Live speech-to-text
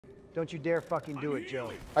Don't you dare fucking do it,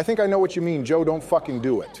 Joe. I think I know what you mean, Joe. Don't fucking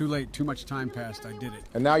do it. Too late. Too much time passed. I did it.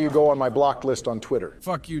 And now you go on my blocked list on Twitter.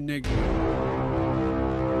 Fuck you, nigga.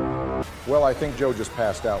 Well, I think Joe just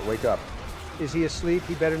passed out. Wake up. Is he asleep?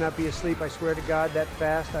 He better not be asleep. I swear to God, that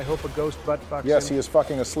fast. I hope a ghost butt fucks Yes, him. he is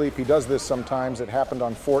fucking asleep. He does this sometimes. It happened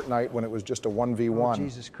on Fortnite when it was just a 1v1. Oh,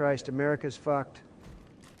 Jesus Christ, America's fucked.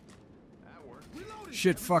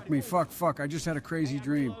 Shit, fuck me. Fuck. I just had a crazy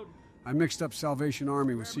dream. I mixed up Salvation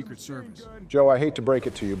Army with Secret Service. Joe, I hate to break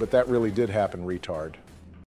it to you, but that really did happen, retard.